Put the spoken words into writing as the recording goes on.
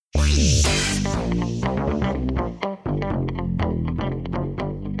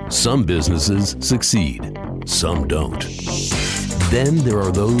Some businesses succeed, some don't. Then there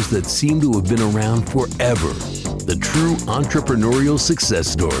are those that seem to have been around forever. The true entrepreneurial success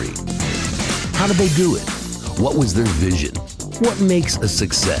story. How did they do it? What was their vision? What makes a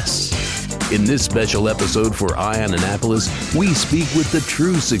success? In this special episode for Eye on Annapolis, we speak with the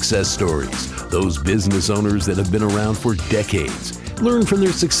true success stories, those business owners that have been around for decades, learn from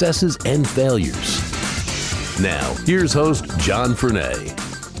their successes and failures. Now, here's host John Fernay.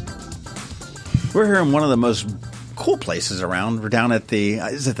 We're here in one of the most cool places around. We're down at the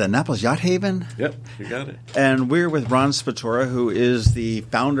Annapolis Yacht Haven? Yep, you got it. And we're with Ron Spatora, who is the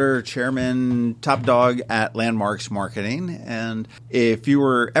founder, chairman, top dog at Landmarks Marketing. And if you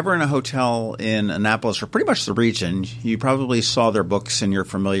were ever in a hotel in Annapolis or pretty much the region, you probably saw their books and you're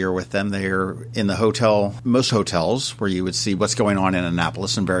familiar with them. They're in the hotel, most hotels, where you would see what's going on in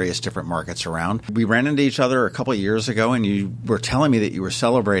Annapolis and various different markets around. We ran into each other a couple of years ago, and you were telling me that you were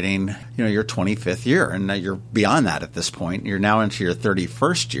celebrating, your 25th year, and that you're beyond that at this point. You're now into your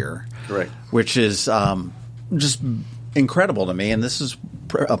 31st year. Correct. Which is just incredible to me. And this is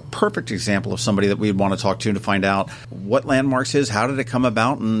a perfect example of somebody that we'd want to talk to find out what Landmarks is, how did it come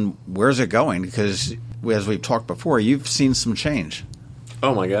about, and where's it going? Because as we've talked before, you've seen some change.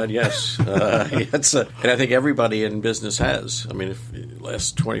 Oh, my God, yes. And I think everybody in business has. I mean,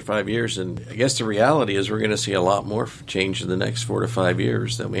 last 25 years. And I guess the reality is we're going to see a lot more change in the next 4 to 5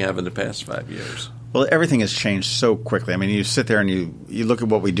 years than we have in the past 5 years. Well, everything has changed so quickly. I mean, you sit there and you look at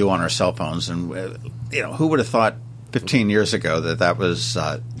what we do on our cell phones, and who would have thought 15 years ago that was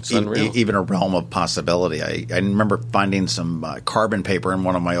even a realm of possibility. I remember finding some carbon paper in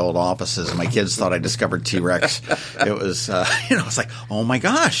one of my old offices, and my kids thought I discovered T-Rex. It was, it's like, oh my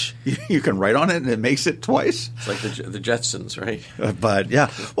gosh, you can write on it and it makes it twice. It's like the Jetsons, right? But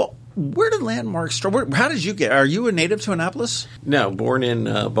yeah, well. Where did Landmarks start? How did you get? Are you a native to Annapolis? No, born in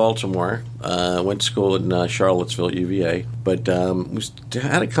Baltimore. Went to school in Charlottesville, UVA. But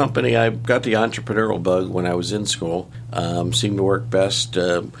had a company. I got the entrepreneurial bug when I was in school. Seemed to work best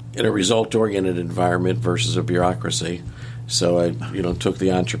in a result-oriented environment versus a bureaucracy. So I, took the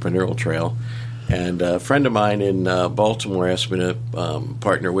entrepreneurial trail. And a friend of mine in Baltimore asked me to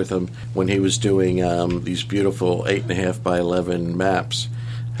partner with him when he was doing these beautiful 8.5 by 11 maps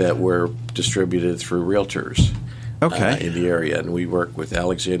that were distributed through realtors in the area. And we work with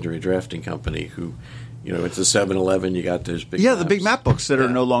Alexandria Drafting Company, who, it's a 7-Eleven, you got those big maps. The big map books that are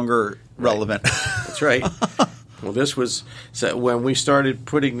no longer relevant. That's right. Well, this was when we started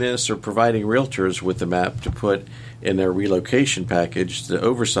putting this or providing realtors with the map to put in their relocation package, the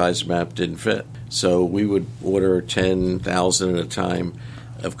oversized map didn't fit. So we would order 10,000 at a time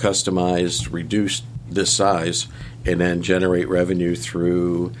of customized, reduced this size, and then generate revenue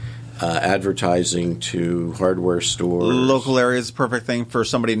through advertising to hardware stores. Local area is the perfect thing for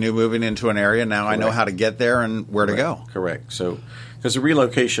somebody new moving into an area. Now Correct. I know how to get there and where to go. Correct. So, because the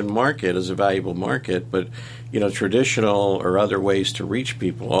relocation market is a valuable market, but traditional or other ways to reach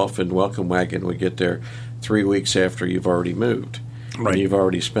people, often Welcome Wagon would get there 3 weeks after you've already moved. Right. And you've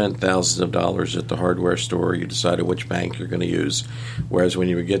already spent thousands of dollars at the hardware store. You decided which bank you're going to use. Whereas when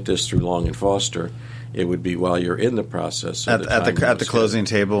you would get this through Long and Foster, it would be while you're in the process. So at the closing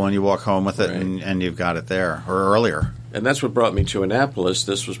table when you walk home with it, right. and you've got it there, or earlier. And that's what brought me to Annapolis.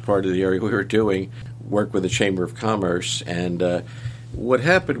 This was part of the area we were doing, work with the Chamber of Commerce. And what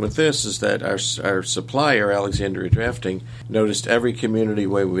happened with this is that our supplier, Alexandria Drafting, noticed every community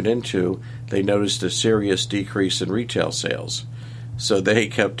we went into, they noticed a serious decrease in retail sales. So they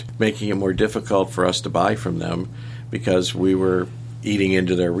kept making it more difficult for us to buy from them because we were eating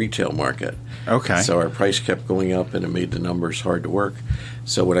into their retail market. Okay. So our price kept going up, and it made the numbers hard to work.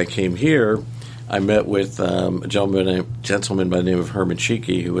 So when I came here, I met with a gentleman by the name of Herman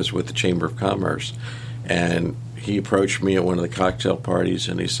Cheeky, who was with the Chamber of Commerce. And he approached me at one of the cocktail parties,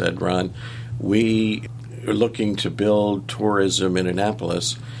 and he said, Ron, we are looking to build tourism in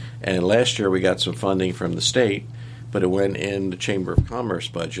Annapolis. And last year we got some funding from the state, but it went in the Chamber of Commerce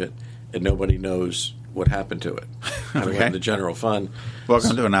budget, and nobody knows what happened to it. It went in the general fund.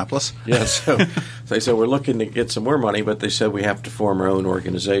 Welcome to Annapolis. Yeah, so they said we're looking to get some more money, but they said we have to form our own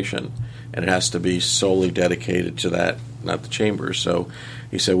organization, and it has to be solely dedicated to that, not the chamber. So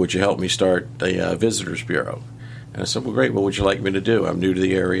he said, would you help me start a visitors bureau? And I said, well, great. What would you like me to do? I'm new to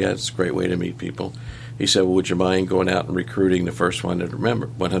the area. It's a great way to meet people. He said, well, would you mind going out and recruiting the first 100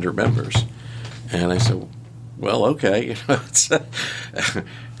 members? And I said, well, okay. It's a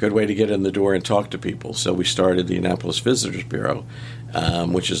good way to get in the door and talk to people. So we started the Annapolis Visitors Bureau,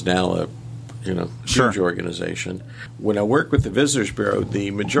 which is now huge organization. When I worked with the Visitors Bureau,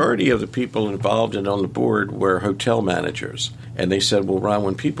 the majority of the people involved and on the board were hotel managers. And they said, well, Ron,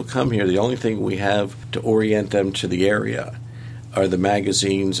 when people come here, the only thing we have to orient them to the area are the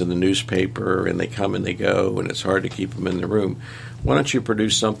magazines and the newspaper, and they come and they go, and it's hard to keep them in the room. Why don't you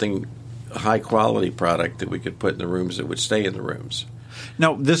produce something, a high-quality product that we could put in the rooms that would stay in the rooms?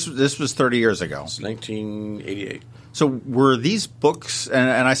 Now, this was 30 years ago. It's 1988. So were these books, and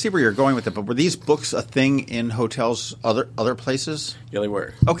I see where you're going with it, but were these books a thing in hotels other places? Yeah, they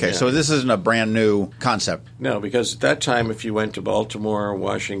were. Okay, yeah. So this isn't a brand new concept. No, because at that time, if you went to Baltimore,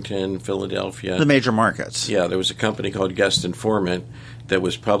 Washington, Philadelphia, the major markets. Yeah, there was a company called Guest Informant that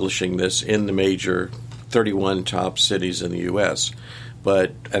was publishing this in the major 31 top cities in the U.S.,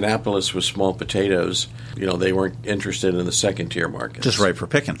 but Annapolis was small potatoes. They weren't interested in the second-tier markets. Just right for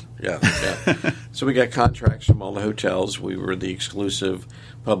picking. Yeah. So we got contracts from all the hotels. We were the exclusive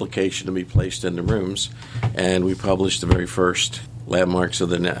publication to be placed in the rooms, and we published the very first Landmarks of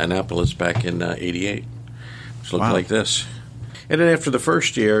the Annapolis back in '88, which looked like this. And then after the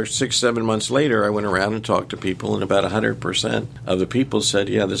first year, 6-7 months later, I went around and talked to people, and about 100% of the people said,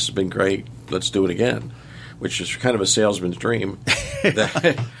 yeah, this has been great. Let's do it again, which is kind of a salesman's dream.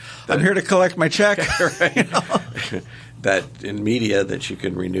 I'm here to collect my check. Right. That in media that you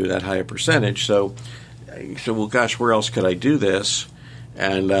can renew that higher percentage. So well, gosh, where else could I do this?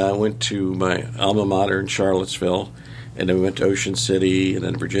 And I went to my alma mater in Charlottesville, and then we went to Ocean City, and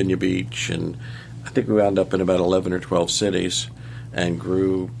then Virginia Beach, and I think we wound up in about 11 or 12 cities and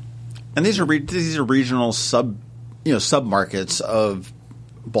grew. And these are regional sub-markets of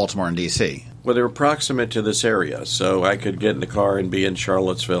Baltimore and D.C. Well, they're proximate to this area, so I could get in the car and be in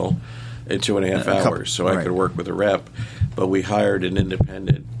Charlottesville in 2.5 hours, so I could work with a rep. But we hired an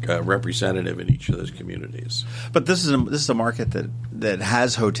independent representative in each of those communities. But this is a market that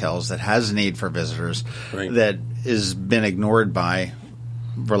has hotels, that has a need for visitors, that has been ignored by,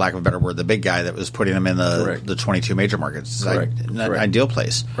 for lack of a better word, the big guy that was putting them in the 22 major markets. It's an ideal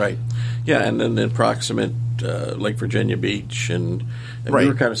place. Right. Yeah, and then the proximate Lake Virginia Beach, and we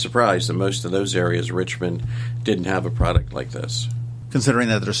were kind of surprised that most of those areas, Richmond, didn't have a product like this. Considering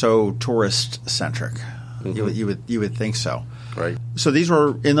that they're so tourist-centric, you would think so. Right. So these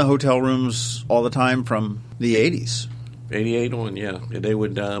were in the hotel rooms all the time from the 80s? 88 on, yeah. They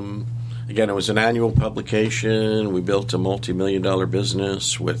would, again, it was an annual publication. We built a multi-million-dollar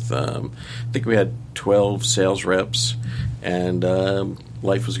business with, I think we had 12 sales reps, and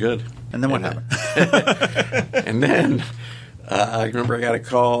life was good. And then what happened? And then I remember I got a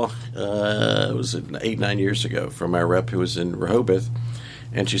call, it was 8-9 years ago, from our rep who was in Rehoboth,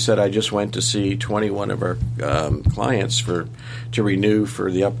 and she said, I just went to see 21 of our clients to renew for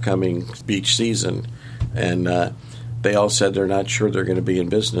the upcoming beach season, and they all said they're not sure they're going to be in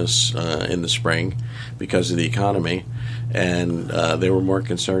business in the spring because of the economy, and they were more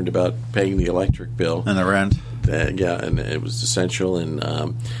concerned about paying the electric bill. And the rent. And it was essential, and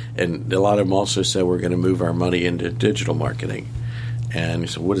a lot of them also said we're going to move our money into digital marketing. And he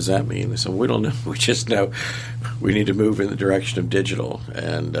said, what does that mean? They said, we don't know. We just know we need to move in the direction of digital.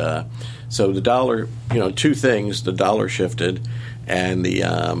 And so the dollar, two things, the dollar shifted and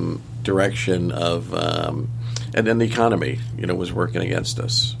the direction of, and then the economy, was working against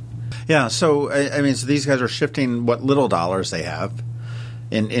us. Yeah, so, so these guys are shifting what little dollars they have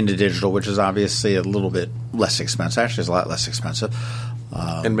into digital, which is obviously a little bit less expensive. Actually, it's a lot less expensive.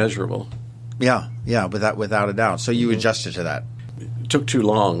 And measurable. Yeah, without a doubt. So you adjusted to that. It took too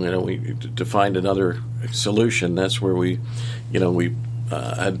long, to find another solution. That's where we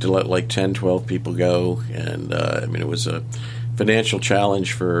had to let like 10, 12 people go. And, it was a financial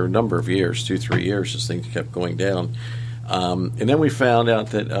challenge for a number of years, 2-3 years, as things kept going down. And then we found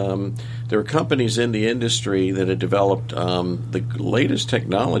out that there were companies in the industry that had developed the latest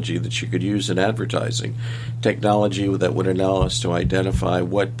technology that you could use in advertising, technology that would allow us to identify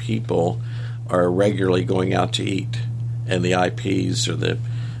what people are regularly going out to eat and the IPs or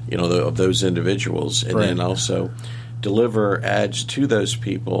of those individuals, and then also deliver ads to those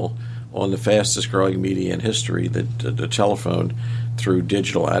people on the fastest growing media in history, the telephone, through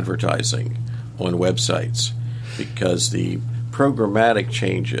digital advertising on websites. Because the programmatic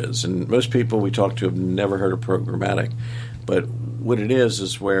changes, and most people we talk to have never heard of programmatic, but what it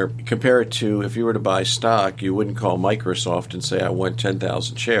is where, compare it to if you were to buy stock, you wouldn't call Microsoft and say, I want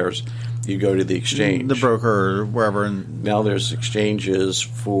 10,000 shares. You go to the exchange. The broker or wherever. Now there's exchanges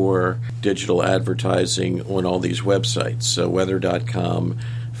for digital advertising on all these websites. So weather.com,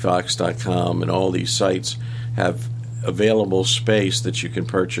 fox.com, and all these sites have available space that you can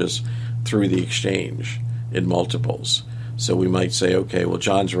purchase through the exchange in multiples. So we might say, okay, well,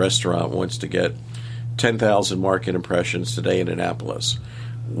 John's Restaurant wants to get 10,000 market impressions today in Annapolis.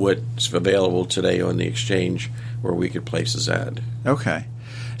 What's available today on the exchange where we could place his ad? Okay.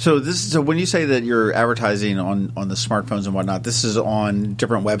 So when you say that you're advertising on the smartphones and whatnot, this is on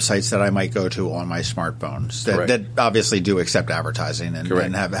different websites that I might go to on my smartphones that obviously do accept advertising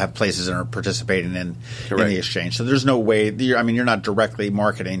and have places that are participating in the exchange. So there's no way you're not directly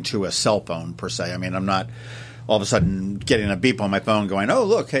marketing to a cell phone per se. I mean, I'm not all of a sudden getting a beep on my phone going, oh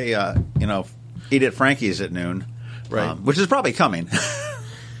look, hey, eat at Frankie's at noon, right? Which is probably coming.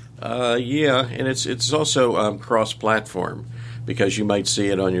 Yeah, and it's also cross-platform. Because you might see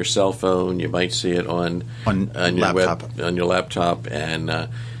it on your cell phone, you might see it on your laptop, and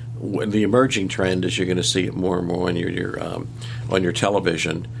the emerging trend is you're going to see it more and more on your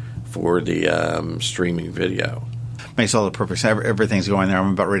television for the streaming video. Makes all the perfect sense. Everything's going there.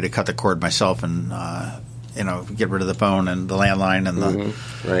 I'm about ready to cut the cord myself and get rid of the phone and the landline and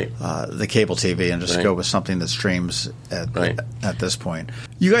the cable TV and just go with something that streams at this point.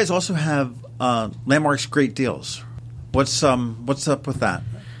 You guys also have Landmark's Great Deals. What's up with that?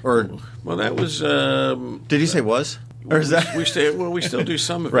 Or that was. Did you say was? Or is that we still do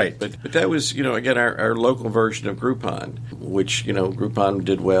some of it, but that was again our local version of Groupon, which Groupon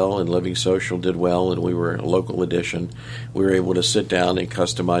did well and Living Social did well, and we were a local edition. We were able to sit down and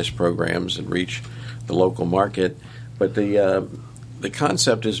customize programs and reach the local market, but the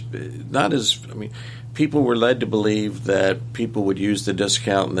concept is not as people were led to believe that people would use the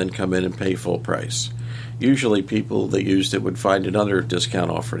discount and then come in and pay full price. Usually people that used it would find another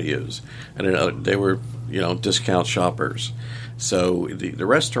discount offer to use. And they were, discount shoppers. So the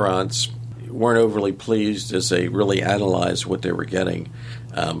restaurants weren't overly pleased as they really analyzed what they were getting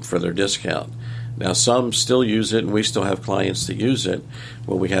for their discount. Now, some still use it, and we still have clients that use it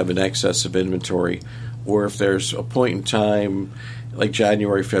when we have an excess of inventory, or if there's a point in time like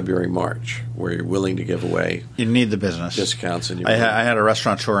January, February, March, where you're willing to give away. You need the business discounts. And I had a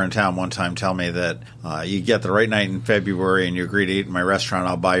restaurateur in town one time tell me that you get the right night in February and you agree to eat in my restaurant,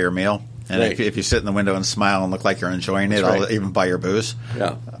 I'll buy your meal. And if you sit in the window and smile and look like you're enjoying it, I'll even buy your booze.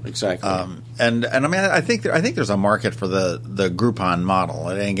 Yeah, exactly. I think there's a market for the Groupon model.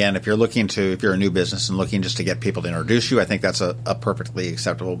 And again, if you're a new business and looking just to get people to introduce you, I think that's a perfectly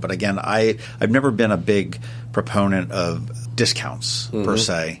acceptable. But again, I've never been a big proponent of discounts per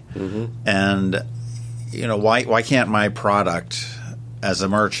se. Mm-hmm. And why can't my product as a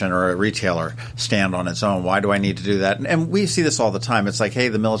merchant or a retailer stand on its own? Why do I need to do that? And we see this all the time. It's like, hey,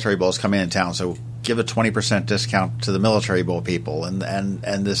 the Military Bowl is coming in town, so give a 20% discount to the Military Bowl people and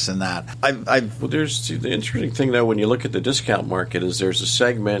this and that. Well, there's the interesting thing, though, when you look at the discount market is there's a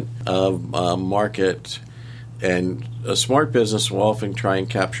segment of market, and a smart business will often try and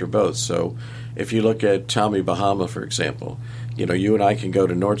capture both. So if you look at Tommy Bahama, for example, you and I can go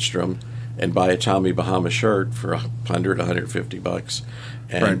to Nordstrom and buy a Tommy Bahama shirt for $100, $150,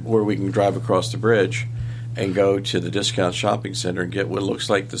 and where we can drive across the bridge and go to the discount shopping center and get what looks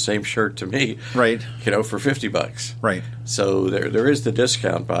like the same shirt to me, for $50. Right. So there is the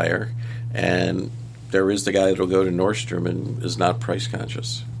discount buyer, and there is the guy that will go to Nordstrom and is not price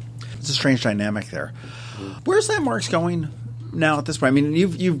conscious. It's a strange dynamic there. Where's Landmark's going now at this point? I mean,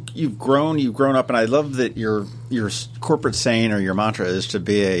 you've grown up, and I love that your corporate saying or your mantra is to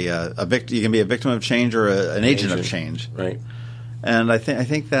be a victim. You can be a victim of change or an agent of change, right? And I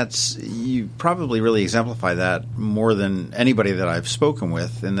think that's, you probably really exemplify that more than anybody that I've spoken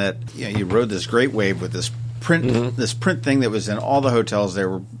with. In that you rode this great wave with this print thing that was in all the hotels. There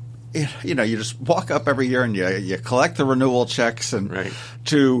were. You just walk up every year and you collect the renewal checks and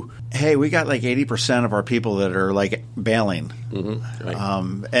to, hey, we got like 80% of our people that are like bailing. Mm-hmm.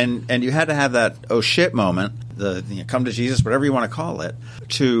 Right. And you had to have that oh shit moment, the come to Jesus, whatever you want to call it,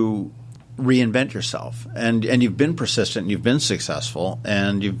 to reinvent yourself. And you've been persistent, and you've been successful,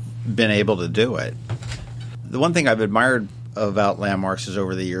 and you've been able to do it. The one thing I've admired about Landmarks is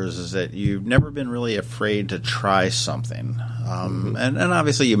over the years is that you've never been really afraid to try something, and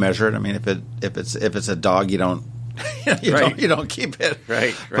obviously you measure it. I mean, if it's a dog, you don't you don't keep it,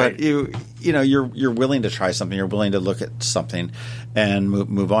 right? But you're willing to try something. You're willing to look at something and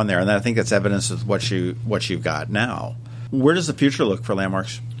move on there, and I think that's evidence of what you've got now. Where does the future look for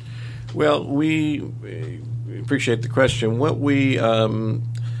Landmarks? Well, we appreciate the question. What we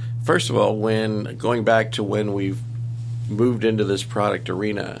first of all, when going back to when we've moved into this product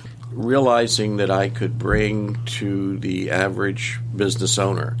arena, realizing that I could bring to the average business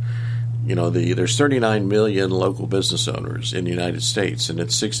owner, there's 39 million local business owners in the United States, and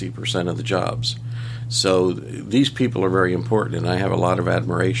it's 60% of the jobs. So these people are very important, and I have a lot of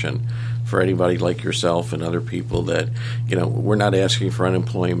admiration for anybody like yourself and other people that, we're not asking for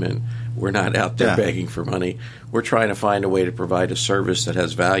unemployment. We're not out there begging for money. We're trying to find a way to provide a service that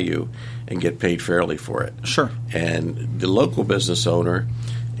has value and get paid fairly for it. Sure. And the local business owner,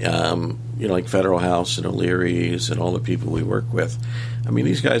 like Federal House and O'Leary's and all the people we work with,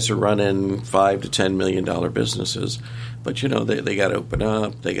 these guys are running $5 to $10 million businesses, but they got to open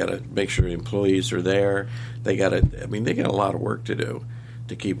up. They got to make sure the employees are there. They got a lot of work to do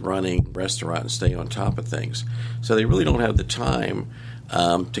to keep running a restaurant and stay on top of things. So they really don't have the time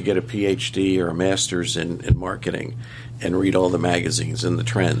to get a PhD or a master's in marketing and read all the magazines and the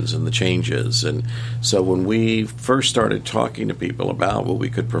trends and the changes. And so when we first started talking to people about what we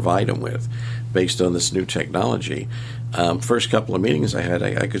could provide them with based on this new technology, first couple of meetings I had,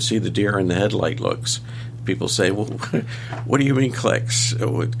 I could see the deer in the headlight looks. People say, well, what do you mean clicks?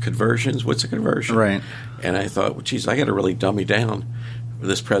 Conversions? What's a conversion? Right. And I thought, well, geez, I got to really dummy down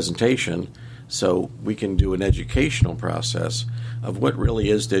this presentation so we can do an educational process of what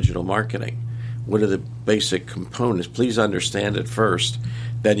really is digital marketing. What are the basic components? Please understand it first.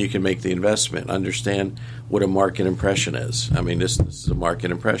 Then you can make the investment. Understand what a market impression is. This is a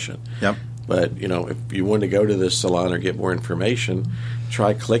market impression. Yep. But, if you want to go to this salon or get more information,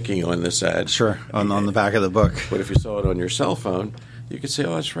 try clicking on this ad. Sure, on the back of the book. But if you saw it on your cell phone, you could say,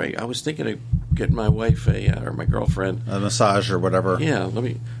 oh, that's right. I was thinking of getting my wife or my girlfriend a massage or whatever. Yeah,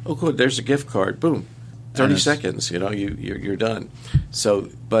 oh, good, there's a gift card. Boom. 30 seconds, you're done. So,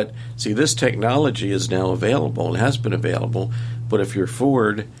 but see, this technology is now available and has been available. But if you're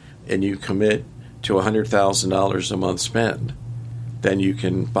Ford and you commit to $100,000 a month spend, then you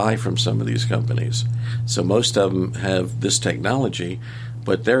can buy from some of these companies. So most of them have this technology,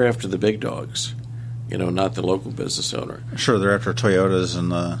 but they're after the big dogs, not the local business owner. Sure, they're after Toyotas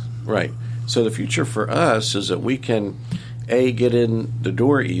and the... Right. So the future for us is that we can, get in the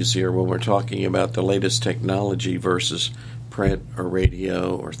door easier when we're talking about the latest technology versus print or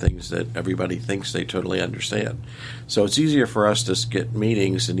radio or things that everybody thinks they totally understand. So it's easier for us to get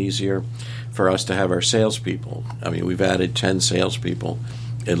meetings and easier for us to have our salespeople. We've added 10 salespeople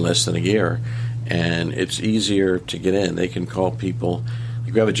in less than a year, and it's easier to get in. They can call people.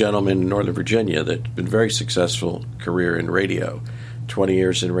 You have a gentleman in Northern Virginia that's been very successful career in radio, 20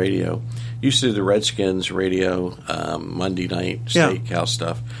 years in radio. Used to do the Redskins radio, Monday night steakhouse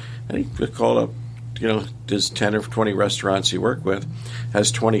stuff. And he called up, does 10 or 20 restaurants he worked with,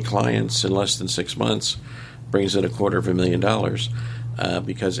 has 20 clients in less than 6 months, brings in $250,000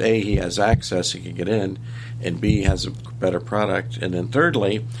 because A, he has access, he can get in, and B, has a better product. And then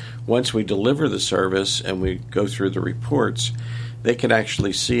thirdly, once we deliver the service and we go through the reports, they can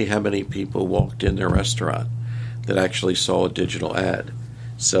actually see how many people walked in their restaurant that actually saw a digital ad.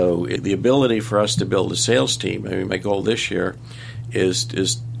 So the ability for us to build a sales team, my goal this year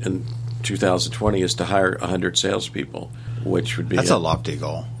is in 2020 is to hire 100 salespeople, which would be... That's a lofty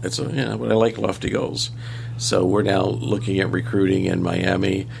goal. But I like lofty goals. So we're now looking at recruiting in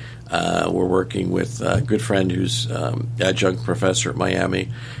Miami. We're working with a good friend who's adjunct professor at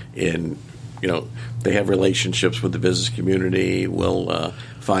Miami. They have relationships with the business community. We'll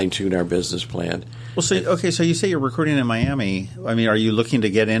fine-tune our business plan. Well, so you say you're recruiting in Miami. Are you looking to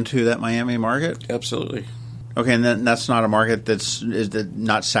get into that Miami market? Absolutely. Okay, and then that's not a market is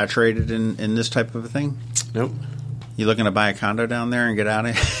not saturated in this type of a thing? Nope. You looking to buy a condo down there and get out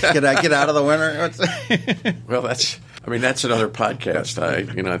of the winter? Well, that's another podcast.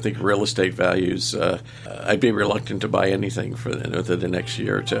 I think real estate values. I'd be reluctant to buy anything within the next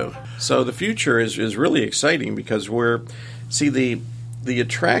year or two. So the future is really exciting because the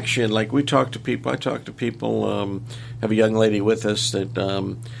attraction. Like we talk to people. I talk to people. Have a young lady with us that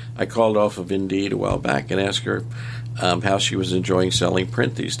I called off of Indeed a while back and asked her how she was enjoying selling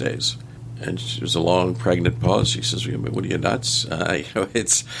print these days. And she was a long, pregnant pause. She says, "What are you nuts?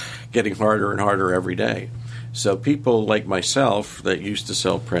 It's getting harder and harder every day." So people like myself that used to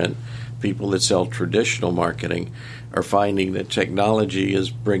sell print, people that sell traditional marketing, are finding that technology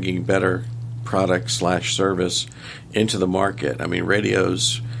is bringing better product/service into the market.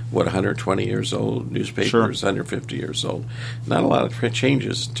 Radio's 120 years old, newspapers 150 years old. Not a lot of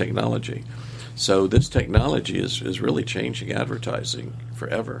changes in technology. So this technology is really changing advertising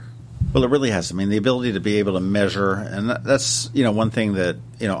forever. Well, it really has. The ability to be able to measure, and that's one thing that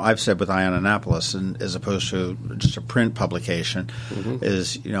I've said with Ion Annapolis, and as opposed to just a print publication,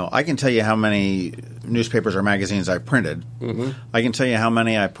 is I can tell you how many newspapers or magazines I've printed. I can tell you how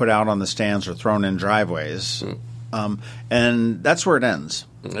many I put out on the stands or thrown in driveways, and that's where it ends.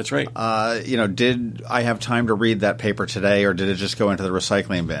 That's right. Did I have time to read that paper today, or did it just go into the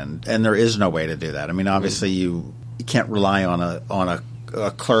recycling bin? And there is no way to do that. Obviously you can't rely on a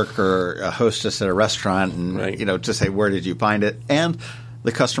a clerk or a hostess at a restaurant and, Right. to say, where did you find it? And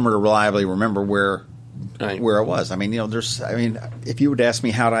the customer to reliably remember where Right. it was. If you would ask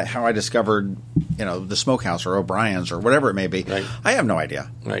me how I discovered, the Smokehouse or O'Brien's or whatever it may be, Right. I have no idea.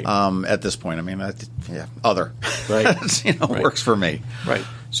 Right. At this point, other, Right. Right. works for me. Right.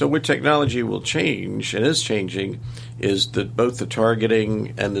 So what technology will change and is changing is both the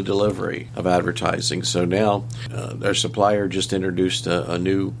targeting and the delivery of advertising. So now our supplier just introduced a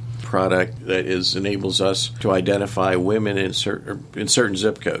new product that enables us to identify women in certain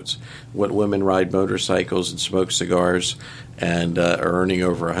zip codes, what women ride motorcycles and smoke cigars and are earning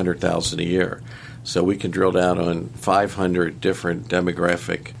over $100,000 a year. So we can drill down on 500 different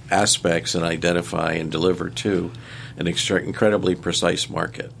demographic aspects and identify and deliver to an incredibly precise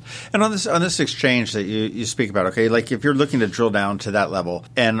market. And on this exchange that you speak about, okay, like if you're looking to drill down to that level,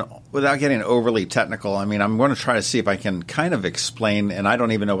 and without getting overly technical, I'm going to try to see if I can kind of explain, and I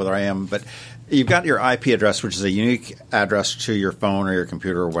don't even know whether I am, but you've got your IP address, which is a unique address to your phone or your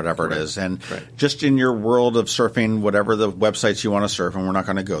computer or whatever it is. And just in your world of surfing, whatever the websites you want to surf, and we're not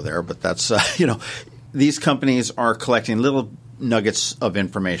going to go there, but that's, these companies are collecting little nuggets of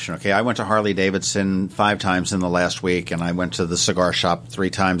information. Okay, I went to Harley Davidson 5 times in the last week, and I went to the cigar shop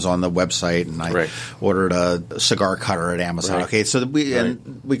 3 times on the website, and I ordered a cigar cutter at Amazon. Right. Okay, so we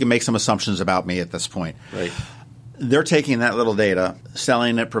can make some assumptions about me at this point. Right. They're taking that little data,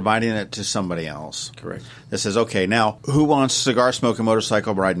 selling it, providing it to somebody else. Correct. That says, okay, now who wants cigar smoking,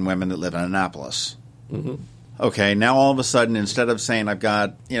 motorcycle riding women that live in Annapolis? Mm-hmm. Okay, now all of a sudden, instead of saying I've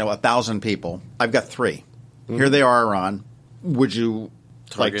got 1,000 people, I've got 3. Mm-hmm. Here they are, Ron. Would you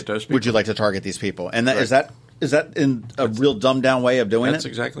target those people? Would you like to target these people? And is that in a real dumbed down way of doing it? That's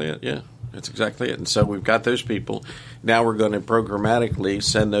exactly it. Yeah, that's exactly it. And so we've got those people. Now we're going to programmatically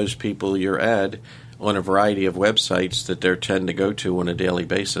send those people your ad on a variety of websites that they tend to go to on a daily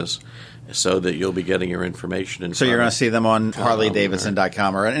basis, so that you'll be getting your information. So you're going to see them on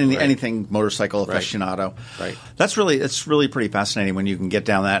HarleyDavidson.com or anything motorcycle aficionado. Right. It's really pretty fascinating when you can get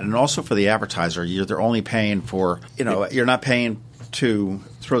down that. And also for the advertiser, they're only paying for, you're not paying to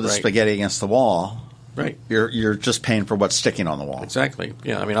throw the spaghetti against the wall. Right. You're just paying for what's sticking on the wall. Exactly.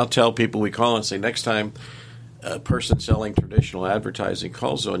 Yeah. I'll tell people, we call and say, next time a person selling traditional advertising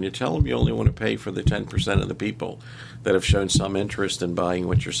calls on you, tell them you only want to pay for the 10% of the people that have shown some interest in buying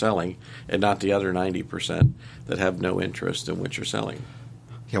what you're selling, and not the other 90% that have no interest in what you're selling.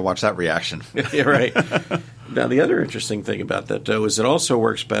 Yeah, watch that reaction. Yeah, right. Now, the other interesting thing about that, though, is it also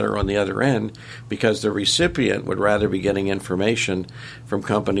works better on the other end, because the recipient would rather be getting information from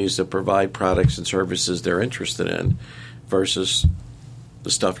companies that provide products and services they're interested in versus the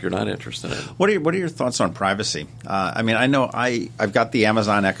stuff you're not interested in. What are your thoughts on privacy? I know I've got the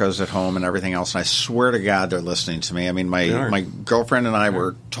Amazon Echoes at home and everything else, and I swear to God they're listening to me. My girlfriend and I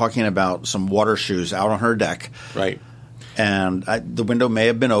were talking about some water shoes out on her deck. Right. And the window may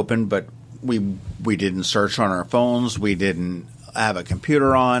have been open, but we didn't search on our phones. We didn't have a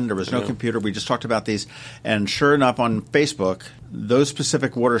computer on. There was no computer. We just talked about these. And sure enough, on Facebook, those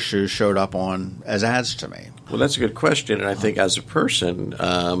specific water shoes showed up as ads to me. Well, that's a good question. And I think as a person,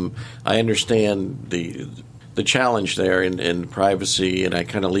 I understand the challenge there in privacy, and I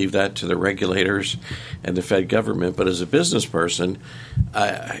kind of leave that to the regulators and the Fed government. But as a business person,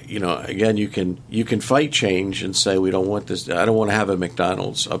 again, you can fight change and say, we don't want this. I don't want to have a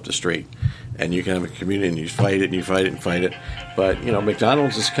McDonald's up the street. And you can have a community, and you fight it, and you fight it, and fight it. But,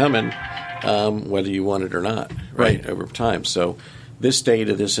 McDonald's is coming whether you want it or not, right, over time. So this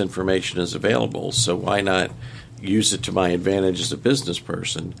data, this information is available, so why not use it to my advantage as a business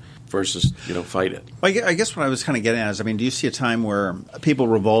person versus, fight it? Well, I guess what I was kind of getting at is, do you see a time where people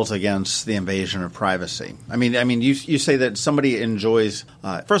revolt against the invasion of privacy? You say that somebody enjoys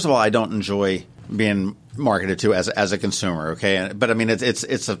first of all, I don't enjoy being marketed to as a consumer, okay? But,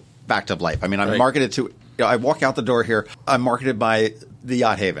 it's a fact of life. I'm marketed to I walk out the door here, I'm marketed by the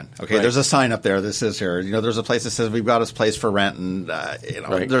Yacht Haven. Okay, there's a sign up there that says here, there's a place that says we've got this place for rent, and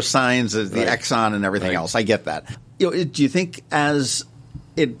there's signs, the Exxon and everything else. I get that. Do you think as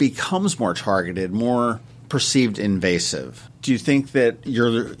it becomes more targeted, more perceived invasive, do you think that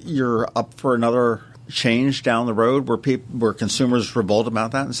you're up for another change down the road where consumers revolt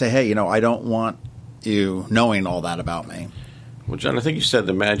about that and say, hey, I don't want you knowing all that about me? Well, John, I think you said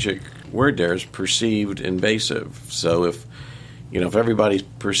the magic word there is perceived invasive. So if everybody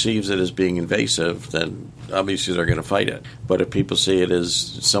perceives it as being invasive, then obviously they're going to fight it. But if people see it as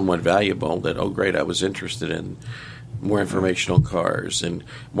somewhat valuable, that, oh, great, I was interested in more information on cars and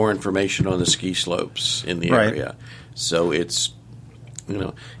more information on the ski slopes in the area. So it's You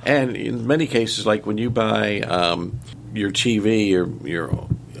know, and in many cases, like when you buy your TV, your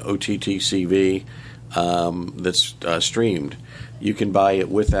OTT-CV that's streamed, you can buy it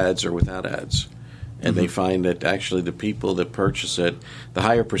with ads or without ads. And they find that actually the people that purchase it, the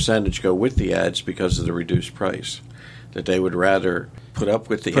higher percentage go with the ads because of the reduced price. That they would rather put up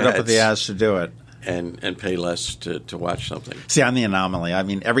with the ads to do it. And pay less to watch something. See, I'm the anomaly. I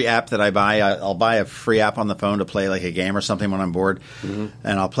mean, every app that I buy, I'll buy a free app on the phone to play like a game or something when I'm bored, and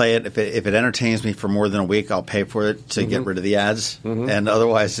I'll play it. If it entertains me for more than a week, I'll pay for it to get rid of the ads, and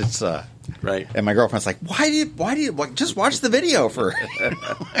otherwise it's right. And my girlfriend's like, why do you just watch the video for?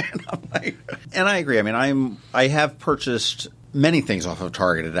 And I agree. I mean, I have purchased many things off of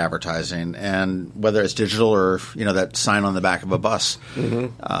targeted advertising, and whether it's digital or that sign on the back of a bus,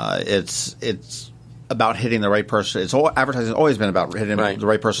 it's about hitting the right person. Advertising has always been about hitting the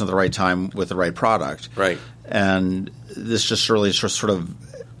right person at the right time with the right product. Right. And this just really sort of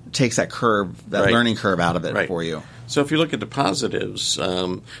takes that curve, that learning curve out of it for you. So if you look at the positives,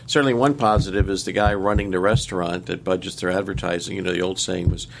 certainly one positive is the guy running the restaurant that budgets their advertising. The old saying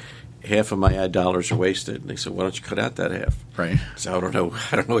was, half of my ad dollars are wasted. And they said, why don't you cut out that half? Right. So I don't know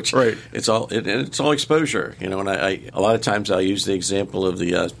what you, it's all exposure, and I a lot of times I'll use the example of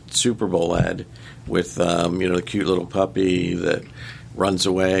the Super Bowl ad with the cute little puppy that runs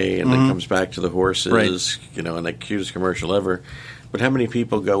away and then comes back to the horses, and the cutest commercial ever. But how many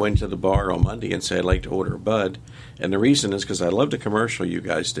people go into the bar on Monday and say, I'd like to order a bud? And the reason is because I love the commercial you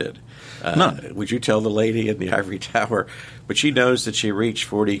guys did. Would you tell the lady in the ivory tower? But she knows that she reached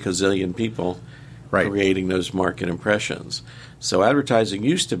 40 gazillion people creating those market impressions. So advertising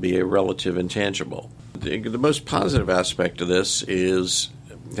used to be a relative intangible. The most positive aspect of this is,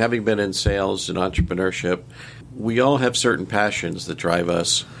 having been in sales and entrepreneurship, we all have certain passions that drive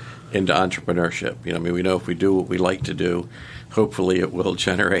us into entrepreneurship. We know if we do what we like to do, hopefully it will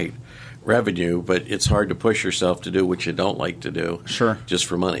generate revenue, but it's hard to push yourself to do what you don't like to do just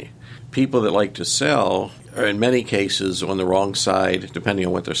for money. People that like to sell are in many cases on the wrong side, depending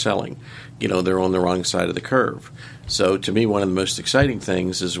on what they're selling. They're on the wrong side of the curve. So to me, one of the most exciting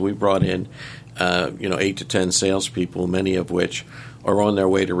things is we brought in 8 to 10 salespeople, many of which are on their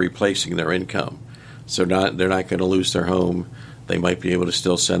way to replacing their income. So they're not going to lose their home. They might be able to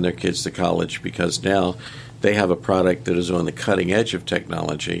still send their kids to college because now they have a product that is on the cutting edge of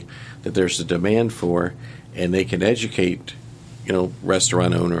technology that there's a demand for, and they can educate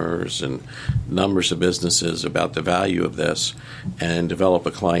restaurant owners and numbers of businesses about the value of this and develop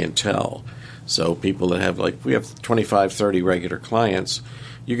a clientele. So people that have, we have 25, 30 regular clients,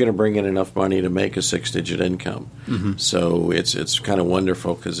 you're going to bring in enough money to make a 6-digit income. So it's kind of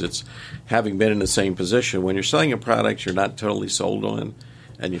wonderful because it's having been in the same position. When you're selling a product you're not totally sold on,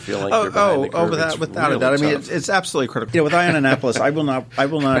 and you feel like you're behind the curve, without a doubt. I mean, it's absolutely critical. With Ion Annapolis, I will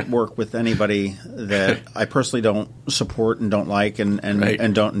not work with anybody that I personally don't support and don't like and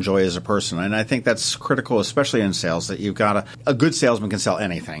don't enjoy as a person. And I think that's critical, especially in sales, that you've got a good salesman can sell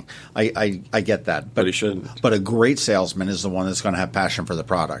anything. I get that, but he shouldn't. But a great salesman is the one that's going to have passion for the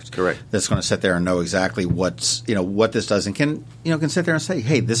product. Correct. That's going to sit there and know exactly what this does, and can sit there and say,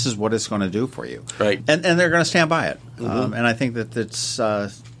 hey, this is what it's going to do for you. Right. And they're going to stand by it. And I think that's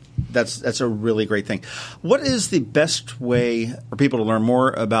a really great thing. What is the best way for people to learn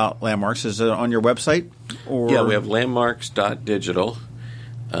more about Landmarks? Is it on your website? Yeah, we have landmarks.digital.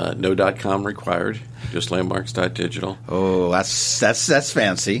 No .com required. Just landmarks.digital. Oh, that's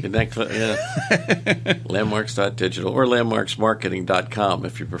fancy. Isn't that landmarks.digital or landmarksmarketing.com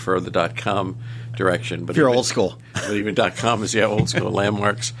if you prefer the .com direction. But if you're old school. But even .com is old school.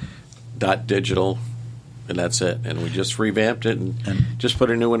 Landmarks.digital. And that's it. And we just revamped it and just put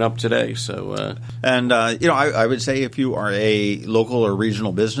a new one up today. So, I would say if you are a local or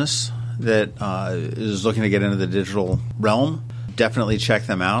regional business that is looking to get into the digital realm, definitely check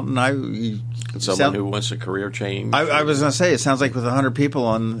them out. And someone who wants a career change. I was going to say, it sounds like with 100 people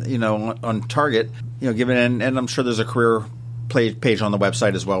on target, given, and I'm sure there's a career page on the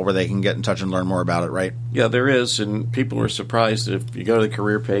website as well where they can get in touch and learn more about it, right? Yeah, there is, and people are surprised that if you go to the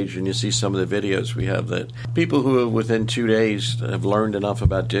career page and you see some of the videos we have, that people who have within 2 days have learned enough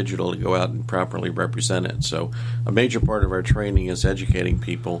about digital to go out and properly represent it. So a major part of our training is educating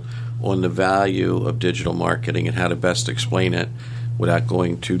people on the value of digital marketing and how to best explain it without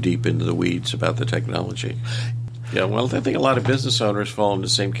going too deep into the weeds about the technology. Yeah, well, I think a lot of business owners fall in the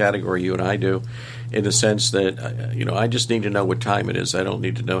same category you and I do, in the sense that, I just need to know what time it is. I don't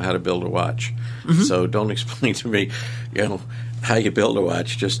need to know how to build a watch. So don't explain to me, how you build a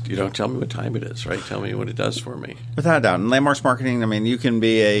watch. Just, tell me what time it is, right? Tell me what it does for me. Without a doubt. And Landmarks Marketing, I mean, you can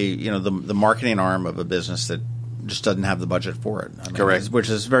be the marketing arm of a business that just doesn't have the budget for it. I mean, Correct. Which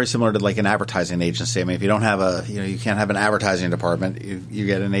is very similar to like an advertising agency. I mean, if you don't have you can't have an advertising department. You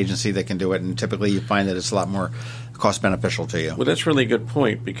get an agency that can do it, and typically you find that it's a lot more cost beneficial to you. Well, that's really a good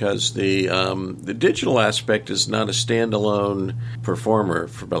point, because the digital aspect is not a standalone performer,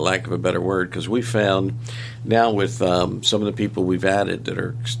 for lack of a better word, because we found now with some of the people we've added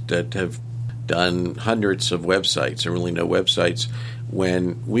that have done hundreds of websites and really no websites,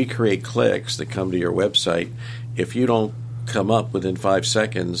 when we create clicks that come to your website, if you don't come up within 5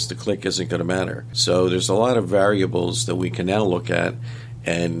 seconds, the click isn't going to matter. So there's a lot of variables that we can now look at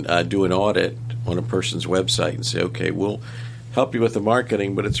and do an audit on a person's website and say, okay, we'll help you with the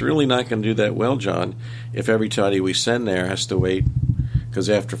marketing, but it's really not going to do that well, John, if everybody we send there has to wait, because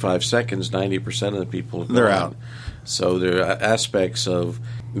after 5 seconds, 90% of the people they're out. So there are aspects of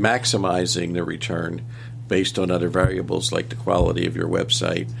maximizing the return based on other variables like the quality of your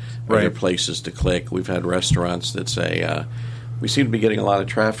website, other places to click. We've had restaurants that say, we seem to be getting a lot of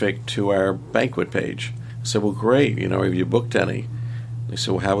traffic to our banquet page. I said, well, great, have you booked any? They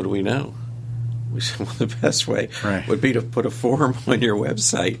said, well, how would we know? We said, well, the best way would be to put a form on your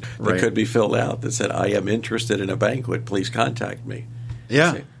website that could be filled out that said, I am interested in a banquet. Please contact me.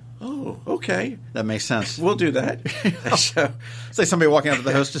 Yeah. Say, oh, okay. That makes sense. We'll do that. So, it's like somebody walking up to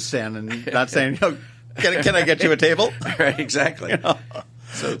the hostess stand and not saying, can I get you a table? Right, exactly.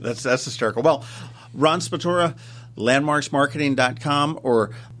 So that's hysterical. Well, Ron Spatora, landmarksmarketing.com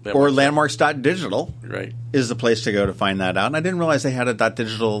or landmarks.digital is the place to go to find that out. And I didn't realize they had a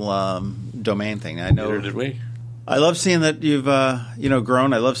 .digital domain thing. I know. Neither did we. I love seeing that you've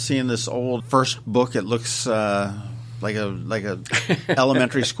grown. I love seeing this old first book. It looks like a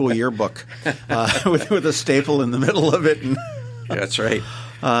elementary school yearbook with a staple in the middle of it. And that's right.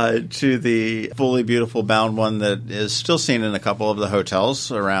 To the fully beautiful bound one that is still seen in a couple of the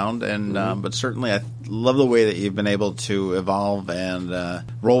hotels around, and but certainly I love the way that you've been able to evolve and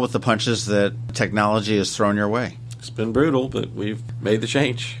roll with the punches that technology has thrown your way. It's been brutal, but we've made the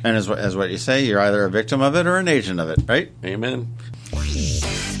change. And as what you say, you're either a victim of it or an agent of it, right? Amen.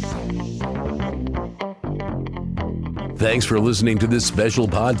 Thanks for listening to this special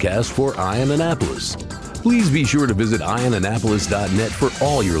podcast for Ion Annapolis. Please be sure to visit ionannapolis.net for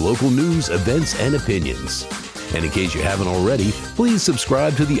all your local news, events, and opinions. And in case you haven't already, please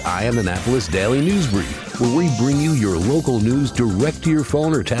subscribe to the Ion Annapolis Daily News Brief, where we bring you your local news direct to your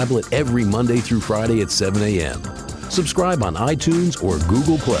phone or tablet every Monday through Friday at 7 a.m. Subscribe on iTunes or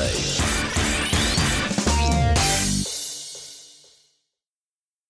Google Play.